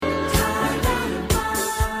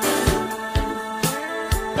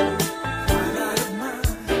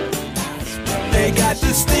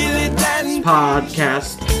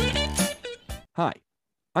podcast. Hi,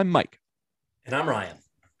 I'm Mike. And I'm Ryan.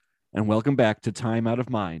 And welcome back to Time Out of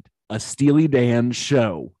Mind, a Steely Dan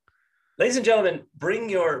show. Ladies and gentlemen, bring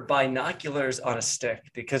your binoculars on a stick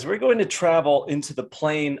because we're going to travel into the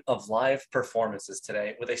plane of live performances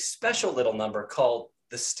today with a special little number called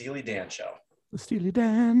the Steely Dan Show. The Steely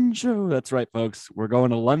Dan Show. That's right, folks. We're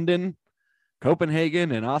going to London,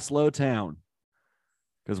 Copenhagen, and Oslo town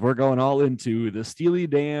because we're going all into the Steely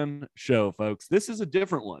Dan Show, folks. This is a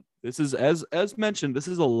different one. This is, as mentioned, this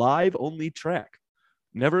is a live-only track.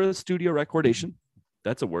 Never a studio recordation.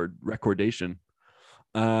 That's a word, recordation.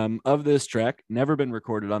 Of this track, never been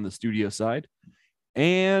recorded on the studio side,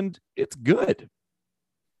 and it's good.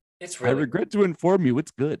 It's really I regret to inform you,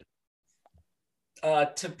 it's good.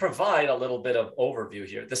 To provide a little bit of overview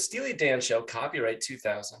here, the Steely Dan Show, copyright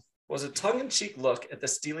 2000, was a tongue-in-cheek look at the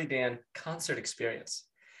Steely Dan concert experience.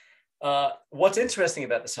 What's interesting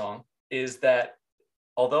about the song is that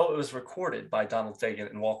although it was recorded by Donald Fagen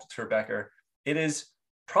and Walter Becker, it is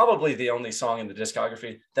probably the only song in the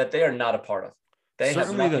discography that they are not a part of. They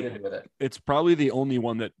have nothing to do with it. It's probably the only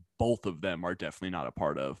one that both of them are definitely not a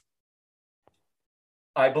part of.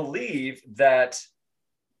 I believe that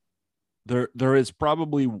there is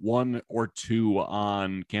probably one or two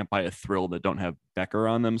on Can't Buy a Thrill that don't have Becker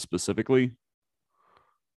on them specifically.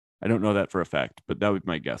 I don't know that for a fact, but that would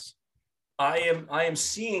be my guess. I am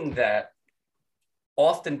seeing that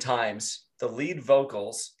oftentimes the lead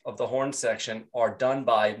vocals of the horn section are done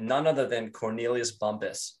by none other than Cornelius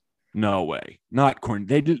Bumpus. No way. Not Corn.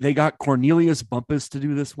 They got Cornelius Bumpus to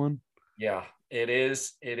do this one. Yeah, it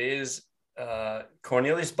is.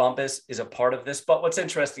 Cornelius Bumpus is a part of this, but what's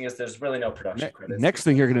interesting is there's really no production credits. Next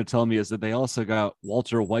thing you're going to tell me is that they also got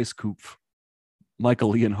Walter Weisskopf,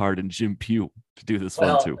 Michael Leonhard, and Jim Pugh to do this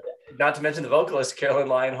one too. Not to mention the vocalist Carolyn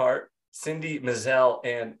Lionheart, Cindy Mizell,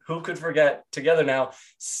 and who could forget together now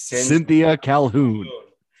Cynthia Calhoun.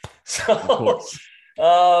 So,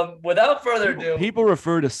 without further ado, people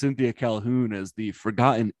refer to Cynthia Calhoun as the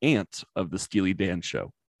forgotten aunt of the Steely Dan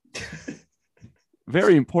Show.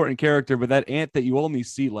 Very important character, but that aunt that you only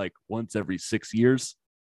see like once every 6 years,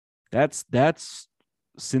 that's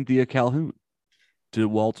Cynthia Calhoun to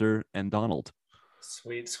Walter and Donald.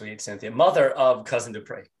 Sweet Cynthia, mother of Cousin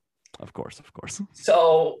Dupree. Of course.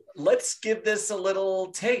 So let's give this a little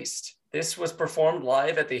taste. This was performed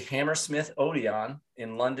live at the Hammersmith Odeon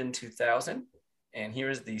in London 2000. And here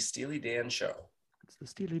is the Steely Dan Show. It's the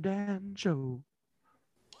Steely Dan Show.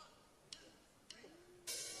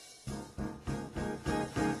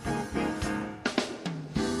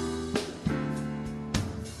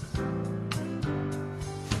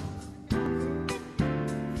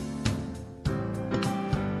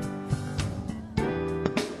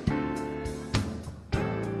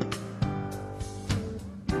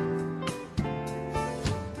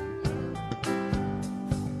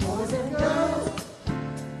 Boys and girls,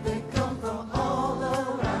 they come from all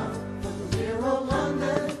around, from the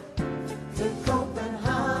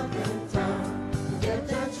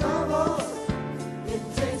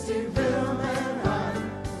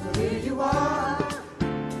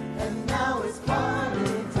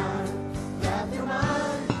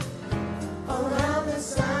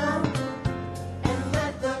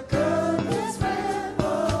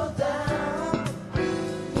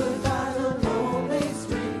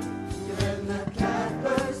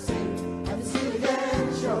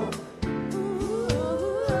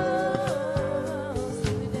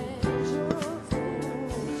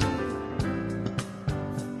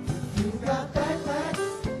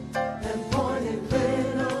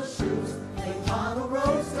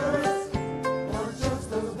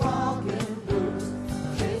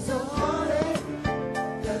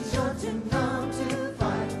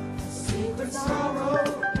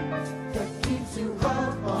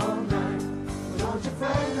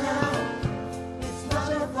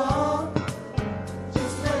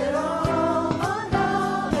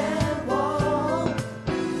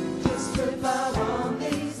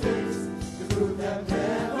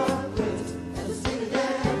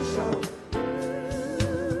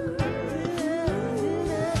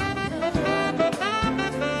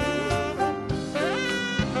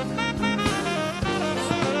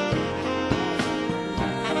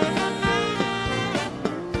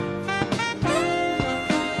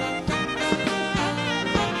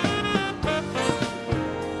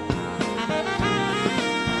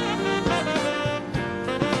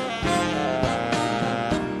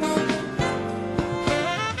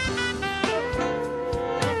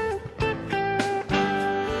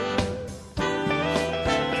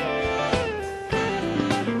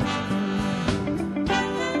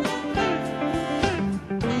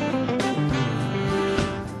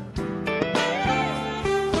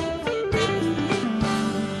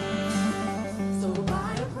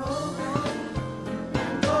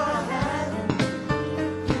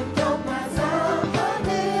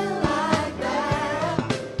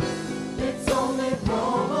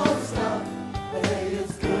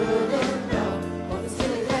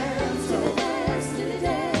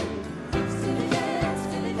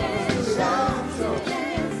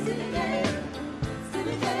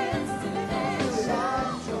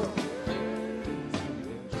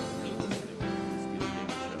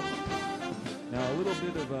Now, a little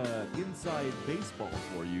bit of inside baseball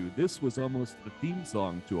for you. This was almost the theme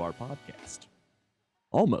song to our podcast.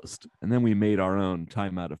 Almost. And then we made our own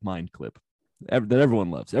Time Out of Mind clip that everyone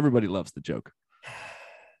loves. Everybody loves the joke.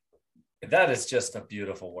 That is just a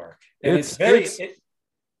beautiful work. And it's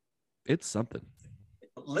something.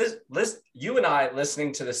 You and I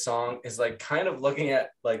listening to the song is like kind of looking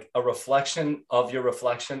at like a reflection of your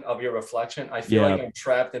reflection of your reflection. I feel like I'm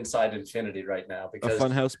trapped inside infinity right now because a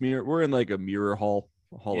funhouse mirror. We're in like a mirror hall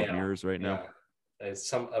of mirrors right now.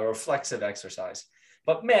 It's a reflexive exercise.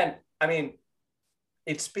 But man, I mean,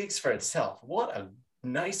 it speaks for itself. What a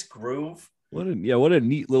nice groove. What a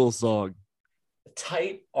neat little song.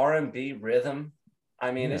 Tight R&B rhythm.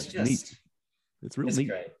 I mean, it's just neat. It's real neat.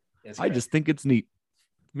 Great. I just think it's neat.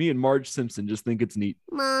 Me and Marge Simpson just think it's neat.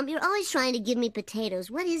 Mom, you're always trying to give me potatoes.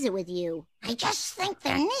 What is it with you? I just think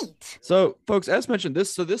they're neat. So, folks, as mentioned,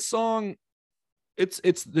 this song, it's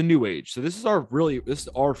the new age. So this is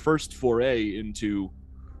our first foray into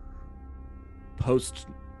post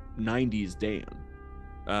 90s Dan.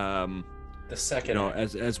 The second,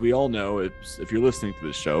 as we all know, if you're listening to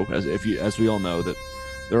this show, as we all know that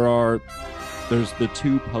there's the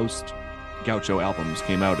two post Gaucho albums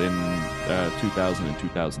came out in 2000 and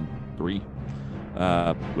 2003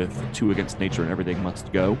 with Two Against Nature and Everything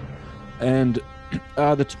Must Go, and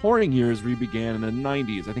the touring years began in the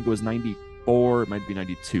 90s. I think it was 94, it might be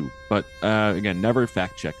 92, but again, never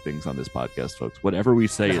fact check things on this podcast, folks. Whatever we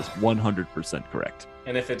say is 100% correct,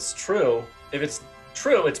 and if it's true, it's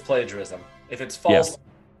plagiarism. If it's false,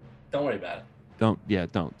 Don't worry about it.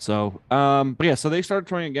 Don't. So so they started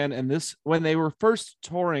touring again, and when they were first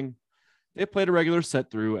touring, they played a regular set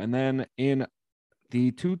through, and then in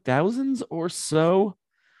the 2000s or so,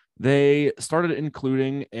 they started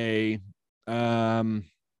including up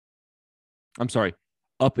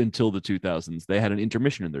until the 2000s, they had an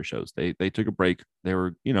intermission in their shows. They took a break. They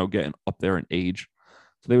were, getting up there in age,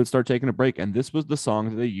 so they would start taking a break, and this was the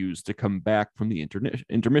song that they used to come back from the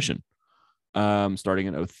intermission. Starting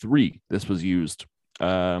in 2003, this was used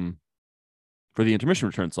for the intermission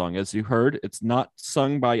return song. As you heard, it's not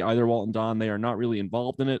sung by either Walt and Don. They are not really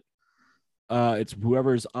involved in it. It's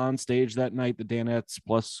whoever's on stage that night, the Danettes,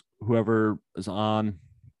 plus whoever is on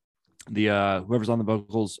whoever's on the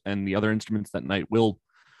vocals and the other instruments that night will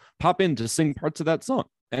pop in to sing parts of that song.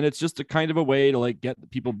 And it's just a kind of a way to like get the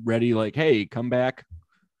people ready, like, hey, come back.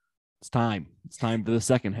 It's time for the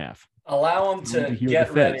second half. Allow them to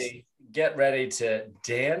get ready to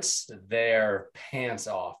dance their pants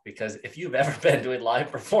off, because if you've ever been to a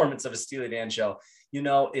live performance of a Steely Dan show,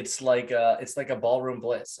 it's like a ballroom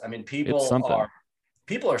blitz. I mean, people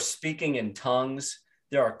are speaking in tongues.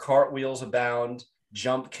 There are cartwheels abound,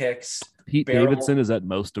 jump kicks. Pete Davidson is at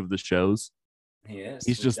most of the shows. He is.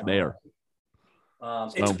 He's just there.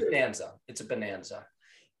 It's a bonanza. It's a bonanza.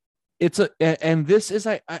 And this is,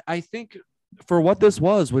 I think, for what this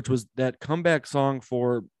was, which was that comeback song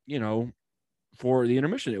for the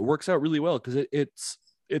intermission, it works out really well, because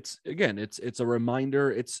it's a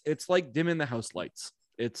reminder. It's like dimming the house lights.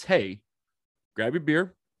 It's, hey, grab your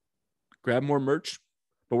beer, grab more merch,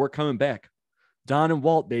 but we're coming back. Don and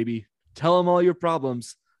Walt, baby, tell them all your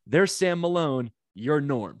problems. They're Sam Malone, you're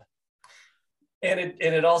Norm. And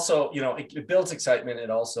it also, it builds excitement. It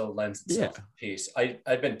also lends itself to peace.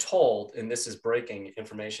 I've been told, and this is breaking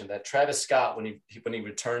information, that Travis Scott, when he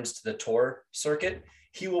returns to the tour circuit,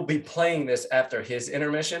 he will be playing this after his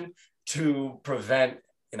intermission to prevent,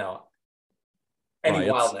 any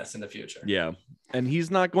wildness in the future. Yeah. And he's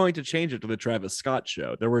not going to change it to the Travis Scott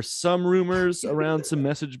show. There were some rumors around some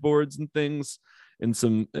message boards and things and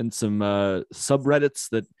some subreddits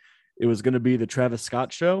that it was going to be the Travis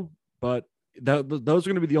Scott show, but those are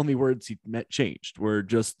going to be the only words he changed, were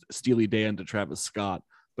just Steely Dan to Travis Scott.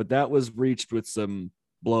 But that was reached with some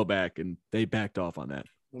blowback, and they backed off on that.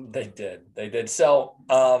 They did. So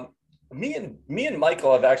me and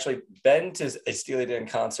Michael have actually been to a Steely Dan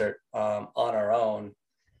concert on our own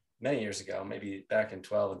many years ago, maybe back in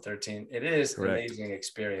 12 and 13. It is an amazing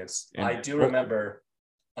experience. And I do remember.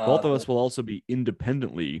 Both of us will also be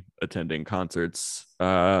independently attending concerts.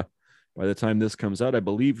 By the time this comes out, I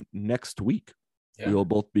believe next week, we will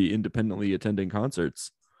both be independently attending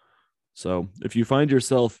concerts. So if you find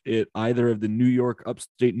yourself at either of the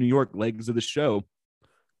upstate New York legs of the show,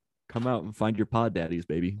 come out and find your pod daddies,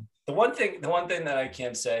 baby. The one thing that I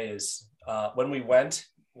can say is when we went,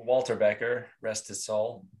 Walter Becker, rest his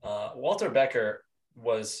soul. Walter Becker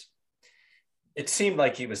it seemed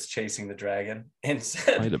like he was chasing the dragon, and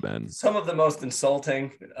said might have been some of the most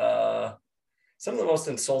insulting,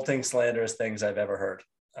 slanderous things I've ever heard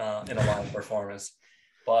in a live performance.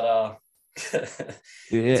 But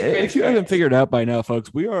If you haven't figured out by now,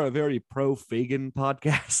 folks, we are a very pro-Fagin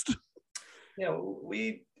podcast. Yeah,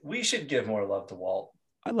 we should give more love to Walt.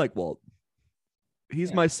 I like Walt.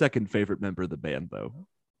 He's my second favorite member of the band, though.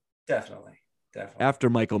 Definitely. After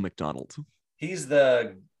Michael McDonald. He's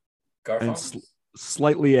the Garfunkel. And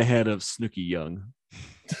slightly ahead of Snooky Young.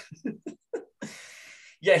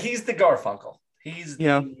 Yeah, he's the Garfunkel. He's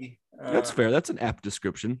the... That's fair. That's an apt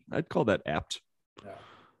description. I'd call that apt. Yeah.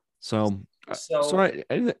 So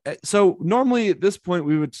normally at this point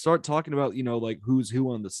we would start talking about, like who's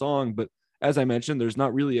who on the song, but as I mentioned, there's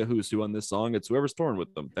not really a who's who on this song. It's whoever's touring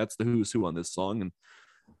with them. That's the who's who on this song. And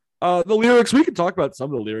the lyrics, we can talk about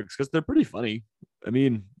some of the lyrics because they're pretty funny. I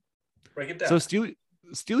mean, break it down. So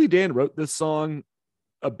Steely Dan wrote this song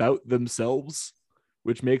about themselves,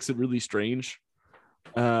 which makes it really strange.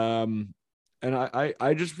 And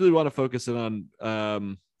I just really want to focus in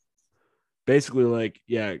on basically like,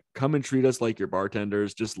 yeah, come and treat us like your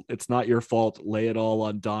bartenders. Just, it's not your fault. Lay it all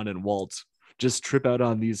on Don and Walt. Just trip out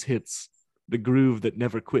on these hits. The groove that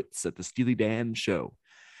never quits at the Steely Dan Show.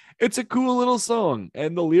 It's a cool little song,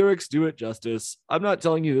 and the lyrics do it justice. I'm not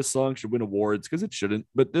telling you this song should win awards because it shouldn't,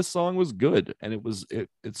 but this song was good and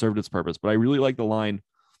it served its purpose. But I really like the line,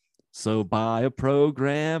 so buy a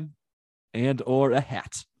program and or a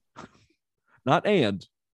hat. Not and,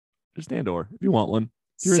 just and or if you want one.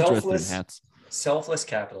 If you're interested in hats. Selfless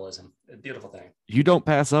capitalism. A beautiful thing. You don't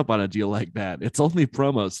pass up on a deal like that. It's only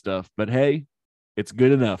promo stuff, but it's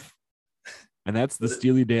good enough. And that's the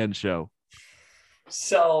Steely Dan Show.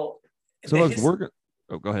 So go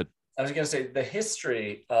ahead. I was going to say the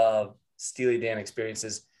history of Steely Dan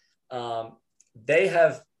experiences. They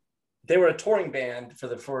were a touring band for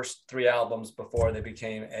the first 3 albums before they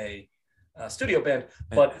became a studio band,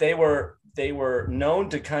 but they were known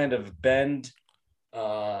to kind of bend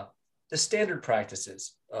the standard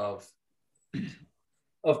practices of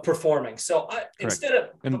performing. So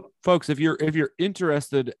folks, if you're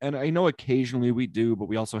interested, and I know occasionally we do, but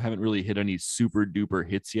we also haven't really hit any super duper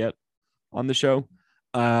hits yet on the show.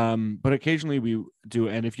 But occasionally we do.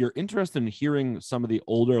 And if you're interested in hearing some of the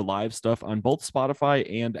older live stuff on both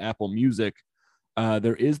Spotify and Apple Music,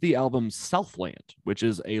 there is the album Southland, which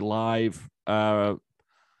is a live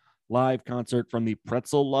concert from the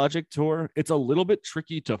Pretzel Logic tour. It's a little bit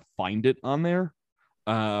tricky to find it on there.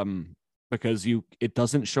 Because it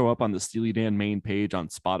doesn't show up on the Steely Dan main page on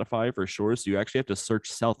Spotify for sure. So you actually have to search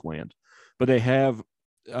Southland, but they have,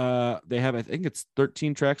 I think it's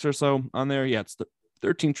 13 tracks or so on there. Yeah, it's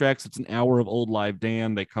 13 tracks. It's an hour of old live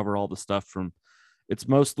Dan. They cover all the stuff it's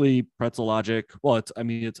mostly Pretzel Logic. Well,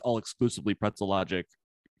 it's all exclusively Pretzel Logic,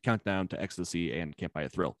 Countdown to Ecstasy, and Can't Buy a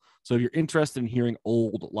Thrill. So if you're interested in hearing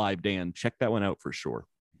old live Dan, check that one out for sure.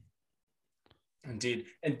 Indeed.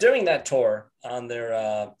 And during that tour, on their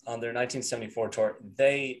 1974 tour,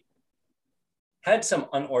 they had some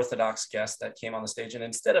unorthodox guests that came on the stage. And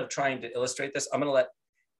instead of trying to illustrate this, I'm going to let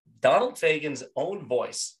Donald Fagen's own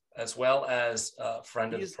voice, as well as a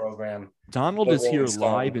friend of the program. Donald is here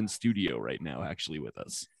live in studio right now, actually, with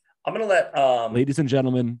us. I'm going to let... ladies and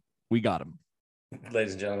gentlemen, we got him.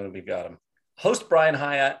 Ladies and gentlemen, we got him. Host Brian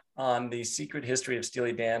Hyatt on the Secret History of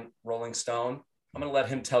Steely Dan, Rolling Stone. I'm going to let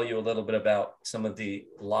him tell you a little bit about some of the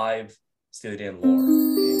live Steely Dan lore.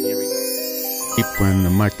 And here we go.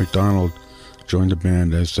 When Mike McDonald joined the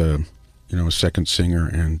band as a second singer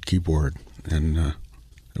and keyboard, and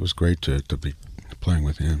it was great to be playing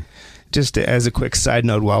with him. Just as a quick side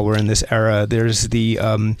note, while we're in this era, there's the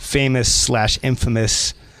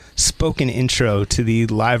famous/infamous spoken intro to the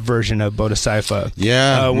live version of Bodhisattva,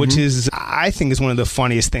 which is, I think, is one of the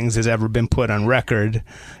funniest things that's ever been put on record.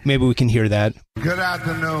 Maybe we can hear that. Good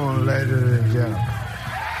afternoon, ladies and gentlemen.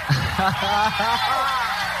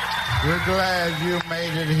 We're glad you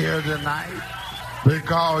made it here tonight,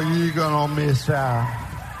 because you're gonna miss out.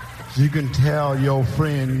 You can tell your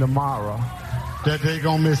friend tomorrow that they're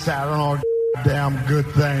gonna miss out on all damn good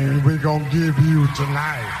things we're gonna give you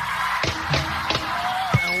tonight.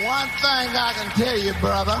 One thing I can tell you,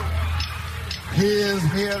 brother, he is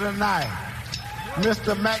here tonight.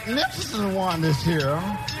 Mr. Magnificent One is here.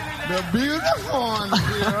 The beautiful one is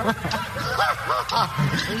here.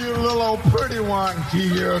 And you little old pretty one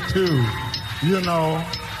here too.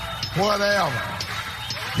 Whatever.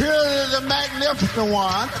 Here is the magnificent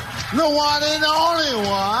one, the one and only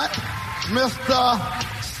one, Mr.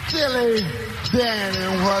 Steely Dan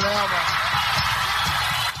and whatever.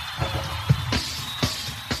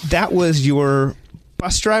 That was your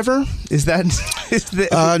bus driver? Is that?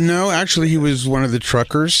 No, actually, he was one of the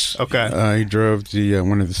truckers. Okay. He drove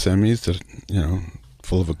one of the semis,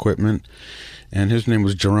 full of equipment, and his name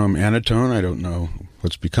was Jerome Anatone. I don't know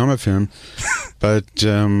what's become of him. But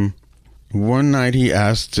one night he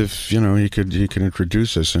asked if he could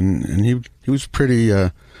introduce us, and he was pretty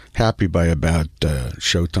happy by about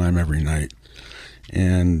showtime every night.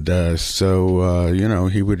 And so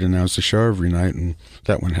he would announce the show every night, and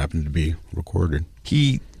that one happened to be recorded.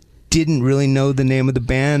 He didn't really know the name of the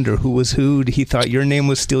band or who was who. He thought your name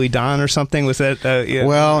was Steely Dan or something. Was that? Yeah.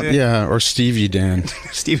 Well, yeah, or Stevie Dan.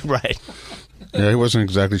 Steve, right? Yeah, he wasn't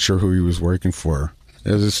exactly sure who he was working for.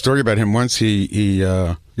 There's a story about him. Once he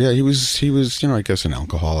was I guess an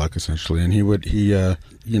alcoholic essentially, and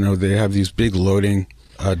they have these big loading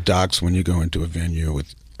docks when you go into a venue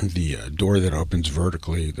with the door that opens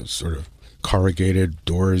vertically, the sort of corrugated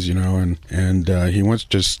doors, and he once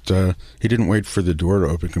just he didn't wait for the door to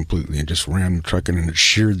open completely and just ran the truck in, and it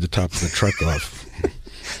sheared the top of the truck off.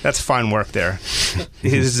 That's fine work there.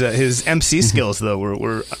 His MC skills though were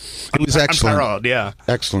it was excellent. Unparalleled, yeah,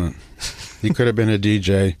 excellent. He could have been a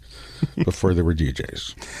DJ before there were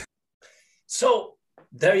DJs. So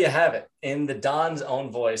there you have it. In the Don's own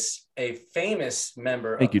voice, a famous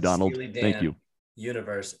member Thank of you, the Donald. Steely Dan Thank you.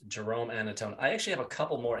 universe, Jerome Anatone. I actually have a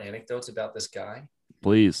couple more anecdotes about this guy.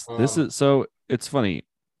 Please. It's funny.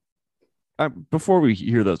 Before we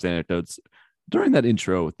hear those anecdotes, during that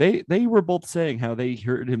intro, they were both saying how they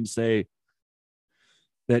heard him say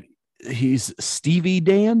that he's Stevie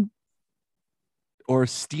Dan or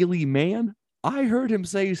Steely Man. I heard him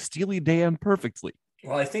say Steely Dan perfectly.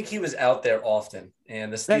 Well, I think he was out there often,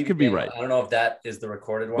 and that could be right. I don't know if that is the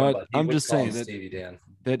recorded one, but I'm just saying that Stevie Dan.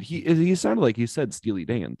 That he sounded like he said Steely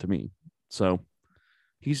Dan to me. So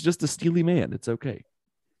he's just a Steely Man. It's okay.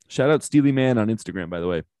 Shout out Steely Man on Instagram, by the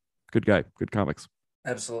way. Good guy. Good comics.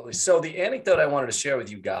 Absolutely. So the anecdote I wanted to share with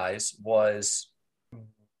you guys was,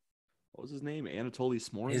 what was his name? Anatoly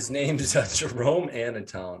Smorin? His name is Jerome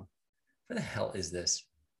Anatone. Where the hell is this?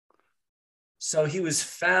 So he was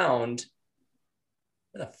found.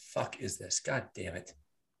 Where the fuck is this? God damn it.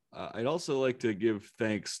 I'd also like to give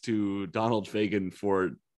thanks to Donald Fagen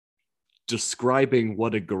for describing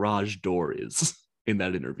what a garage door is in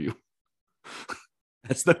that interview.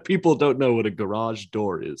 That's that people don't know what a garage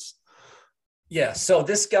door is. Yeah, so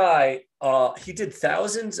this guy, he did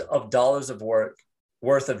thousands of dollars of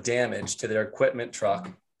worth of damage to their equipment truck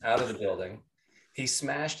out of the building. He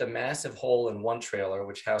smashed a massive hole in one trailer,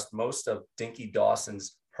 which housed most of Dinky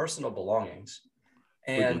Dawson's personal belongings.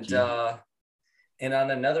 And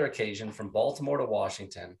on another occasion, from Baltimore to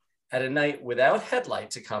Washington, at a night without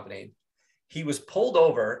headlights accompanied, he was pulled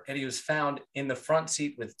over and he was found in the front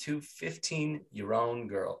seat with two 15-year-old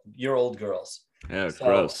girls. Yeah, so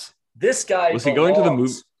gross. This guy was he going to the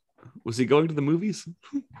movie? Was he going to the movies?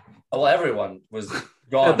 Well, everyone was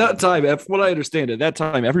gone at that time. From what I understand, at that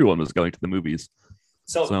time, everyone was going to the movies.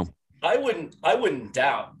 So I wouldn't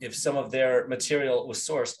doubt if some of their material was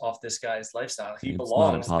sourced off this guy's lifestyle. He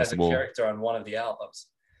belongs as a character on one of the albums.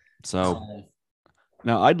 So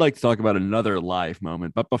now I'd like to talk about another live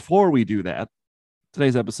moment. But before we do that,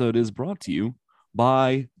 today's episode is brought to you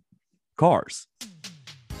by Cars.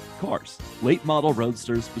 Cars, late model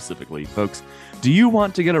roadsters specifically. Folks, do you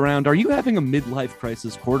want to get around? Are you having a midlife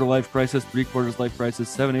crisis, quarter life crisis, 3/4 life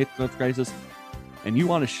crisis, 7/8 life crisis, and you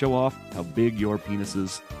want to show off how big your penis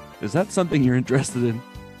is? Is that something you're interested in?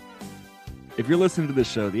 If you're listening to this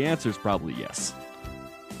show, the answer is probably yes.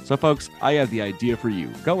 So folks, I have the idea for you.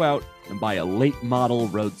 Go out and buy a late model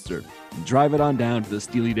roadster and drive it on down to the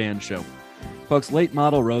Steely Dan Show. Folks, late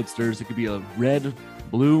model roadsters, it could be a red,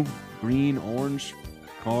 blue, green, orange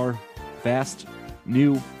car, fast,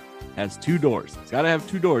 new, has 2 doors. It's got to have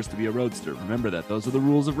 2 doors to be a roadster. Remember that. Those are the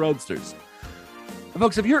rules of roadsters. And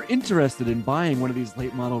folks, if you're interested in buying one of these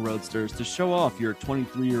late model roadsters to show off your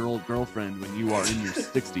 23-year-old girlfriend when you are in your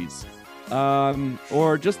 60s,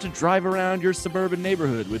 or just to drive around your suburban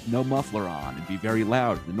neighborhood with no muffler on and be very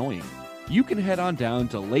loud and annoying, you can head on down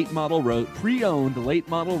to pre-owned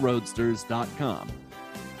latemodelroadsters.com.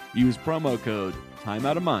 Use promo code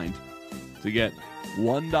TimeOutOfMind to get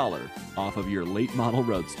 $1 off of your late model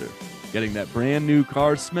roadster. Getting that brand new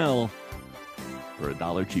car smell for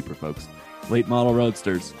 $1 cheaper, folks. Late model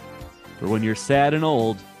roadsters for when you're sad and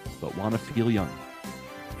old but want to feel young.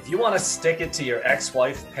 If you want to stick it to your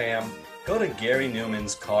ex-wife Pam, go to Gary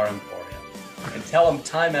Newman's Car Emporium and tell him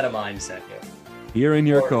Time Out of Mind sent you. Here in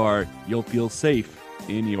your car, you'll feel safe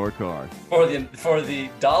in your car. For the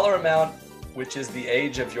dollar amount, which is the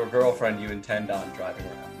age of your girlfriend you intend on driving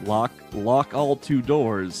around. Lock all 2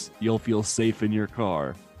 doors. You'll feel safe in your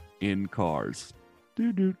car. In cars.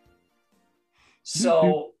 Doo-doo.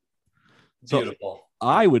 So beautiful.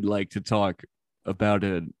 I would like to talk about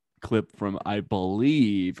a clip from, I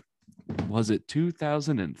believe, Was it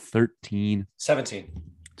 2013? 17.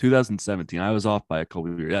 2017. I was off by a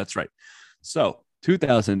couple of years. That's right. So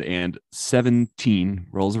 2017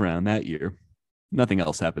 rolls around that year. Nothing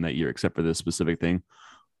else happened that year except for this specific thing.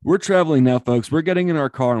 We're traveling now, folks. We're getting in our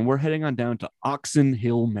car and we're heading on down to Oxon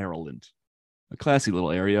Hill, Maryland. A classy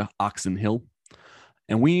little area, Oxon Hill.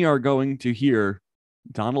 And we are going to hear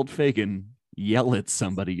Donald Fagen yell at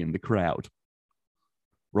somebody in the crowd.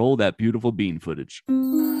 Roll that beautiful bean footage. Solo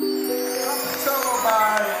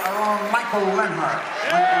by Michael Lenhart.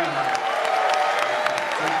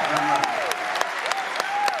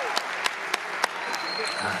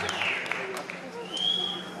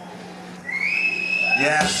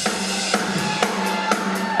 Yes.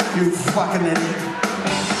 You fucking idiot.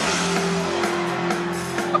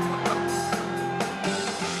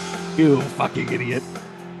 You fucking idiot.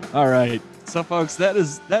 All right. So, folks, that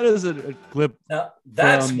is a clip. Now,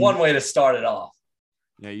 that's one way to start it off.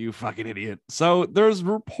 Yeah, you fucking idiot. So there's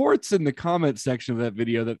reports in the comment section of that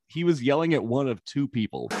video that he was yelling at one of two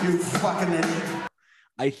people. You fucking idiot.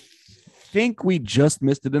 I think we just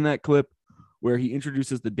missed it in that clip where he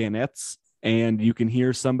introduces the Danettes and you can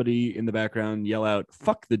hear somebody in the background yell out,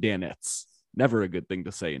 "Fuck the Danettes." Never a good thing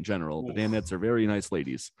to say in general. The Danettes are very nice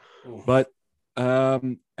ladies. But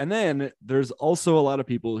and then there's also a lot of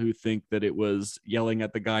people who think that it was yelling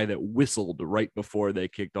at the guy that whistled right before they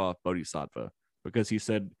kicked off Bodhisattva because he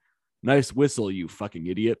said, "Nice whistle, you fucking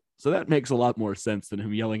idiot." So that makes a lot more sense than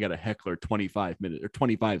him yelling at a heckler 25 minutes or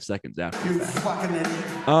 25 seconds after. You fucking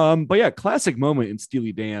idiot. But yeah, classic moment in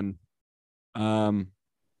Steely Dan.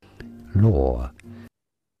 Law.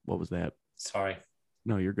 What was that? Sorry.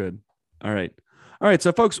 No, you're good. All right.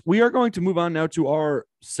 So folks, we are going to move on now to our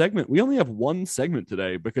segment. We only have one segment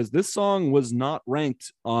today because this song was not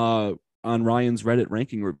ranked on Ryan's Reddit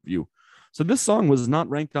ranking review. So this song was not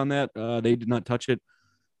ranked on that. They did not touch it.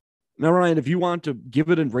 Now, Ryan, if you want to give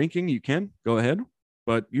it a ranking, you can go ahead,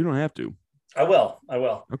 but you don't have to. I will.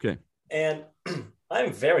 Okay. And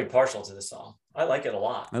I'm very partial to this song. I like it a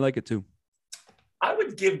lot. I like it too. I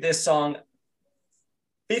would give this song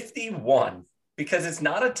 51 because it's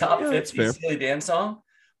not a top 50 Steely Dan song,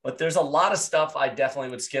 but there's a lot of stuff I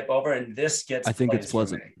definitely would skip over, and this gets. I think it's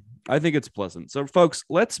pleasant. So, folks,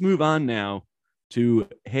 let's move on now to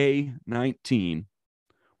Hey 19,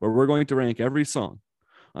 where we're going to rank every song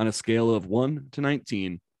on a scale of 1 to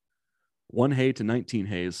 19, 1 Hey to 19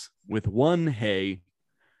 Heys, with 1 Hey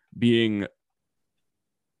being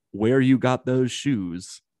Where You Got Those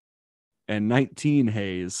Shoes, and 19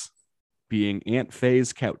 Heys being Aunt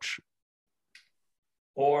Faye's Couch.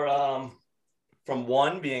 Or from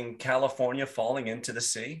 1 being California Falling into the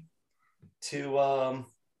Sea to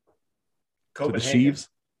Copenhagen. To the Sheaves?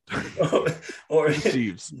 or the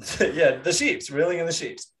Sheaves. Yeah, the Sheaves, Reeling in the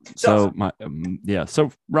Sheaves. So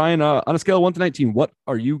Ryan, on a scale of 1 to 19, what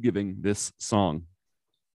are you giving this song?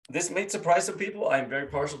 This may surprise some people. I'm very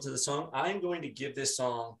partial to the song. I'm going to give this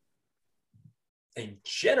song a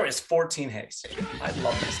generous 14 Heys. I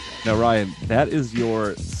love this thing. Now, Ryan, that is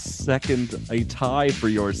a tie for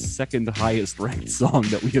your second highest ranked song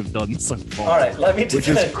that we have done so far. All right, let me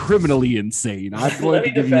defend. Which is criminally insane. I'm going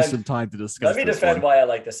to give you some time to discuss. Let me defend why I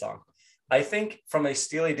like this song. I think from a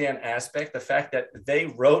Steely Dan aspect, the fact that they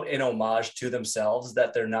wrote an homage to themselves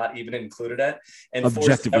that they're not even included at, and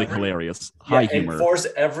objectively hilarious, high humor, and force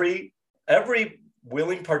every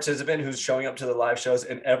willing participant who's showing up to the live shows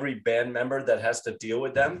and every band member that has to deal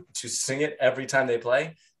with them to sing it every time they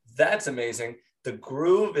play. That's amazing. The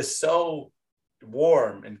groove is so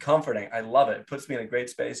warm and comforting. I love it. It puts me in a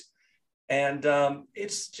great space. And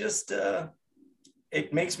it's just,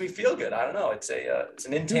 it makes me feel good. I don't know. It's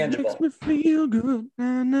an intangible. It makes me feel good.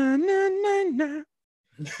 Na, na, na, na, na.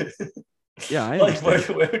 Yeah.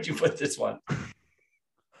 Where would you put this one?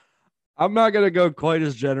 I'm not going to go quite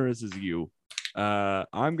as generous as you.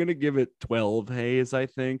 I'm going to give it 12 Heys, I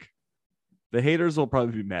think. The haters will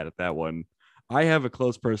probably be mad at that one. I have a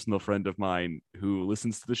close personal friend of mine who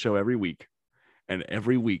listens to the show every week, and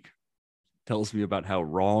every week tells me about how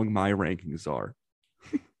wrong my rankings are.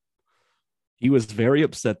 He was very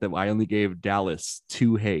upset that I only gave Dallas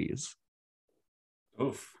 2 Heys.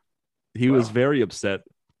 Oof. He was very upset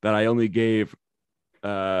that I only gave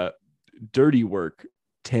Dirty Work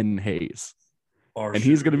 10 Heys. And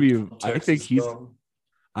he's going to be, I think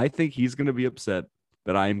he's going to be upset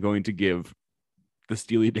that I am going to give the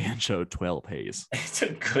Steely Dan Show 12 Heys. It's a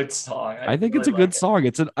good song. I think it's a good song.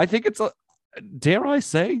 I think it's a, dare I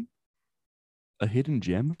say, a hidden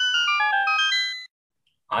gem?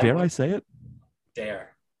 Dare I say it?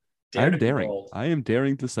 Dare I'm daring. I am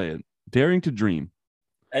daring to say it. Daring to dream.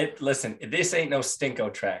 Listen, this ain't no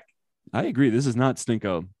Stinko track. I agree. This is not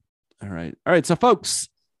Stinko. All right. So, folks,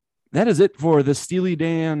 that is it for the Steely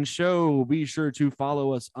Dan Show. Be sure to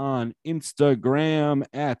follow us on Instagram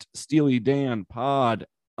at Steely Dan Pod,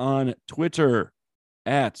 on Twitter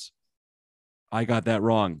at, I got that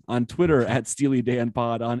wrong, on Twitter at Steely Dan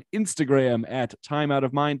Pod, on Instagram at Time Out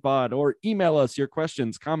of Mind Pod, or email us your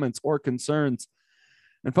questions, comments, or concerns.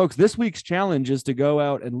 And folks, this week's challenge is to go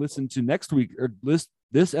out and listen to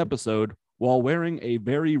this episode while wearing a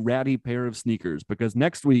very ratty pair of sneakers, because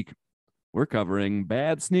next week we're covering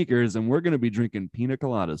bad sneakers and we're going to be drinking pina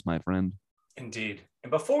coladas, my friend. Indeed. And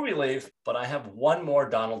before we leave, but I have one more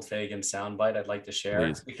Donald Fagen soundbite I'd like to share.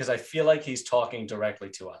 Please. Because I feel like he's talking directly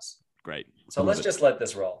to us. Great. So let's just let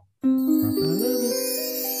this roll. Or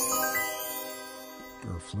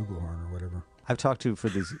a flugelhorn or whatever. I've talked to, for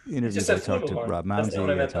these interviews, I talked to Rob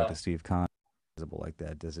Mounsey, I talked to Steve Kahn. Like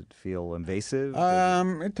that, does it feel invasive?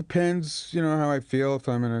 It depends, how I feel. If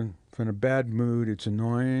I'm in a bad mood, it's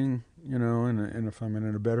annoying, and if I'm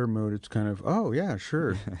in a better mood, it's kind of, oh yeah,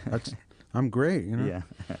 sure, I'm great, Yeah.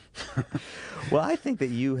 Well, I think that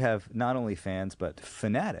you have not only fans but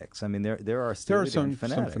fanatics. I mean, there are some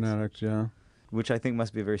fanatics, yeah. Which I think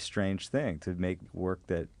must be a very strange thing, to make work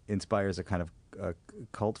that inspires a kind of a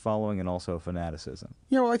cult following and also fanaticism.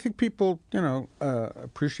 Yeah, well, I think people,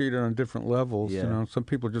 appreciate it on different levels. Yeah. Some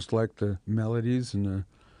people just like the melodies and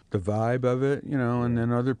the vibe of it, and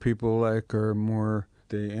then other people are more,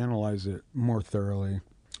 they analyze it more thoroughly.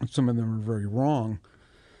 And some of them are very wrong,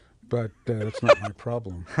 but that's not my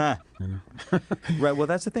problem. Right. Well,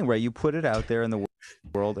 that's the thing, right? You put it out there in the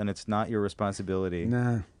world, and it's not your responsibility.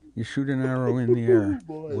 Nah, you shoot an arrow in the air.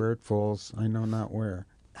 Where it falls, I know not where.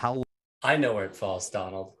 I know where it falls,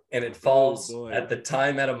 Donald, and it falls at the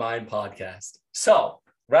Time Out of Mind podcast. So,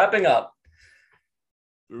 wrapping up,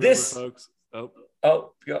 Folks.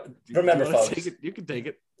 Remember, folks. Take it? You can take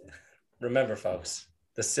it. Remember, folks,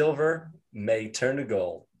 the silver may turn to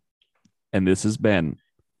gold. And this has been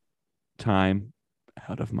Time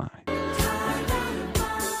Out of Mind.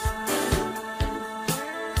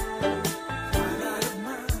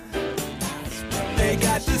 They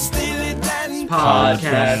got the Steely Dan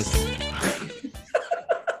podcast.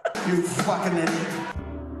 You fucking idiot.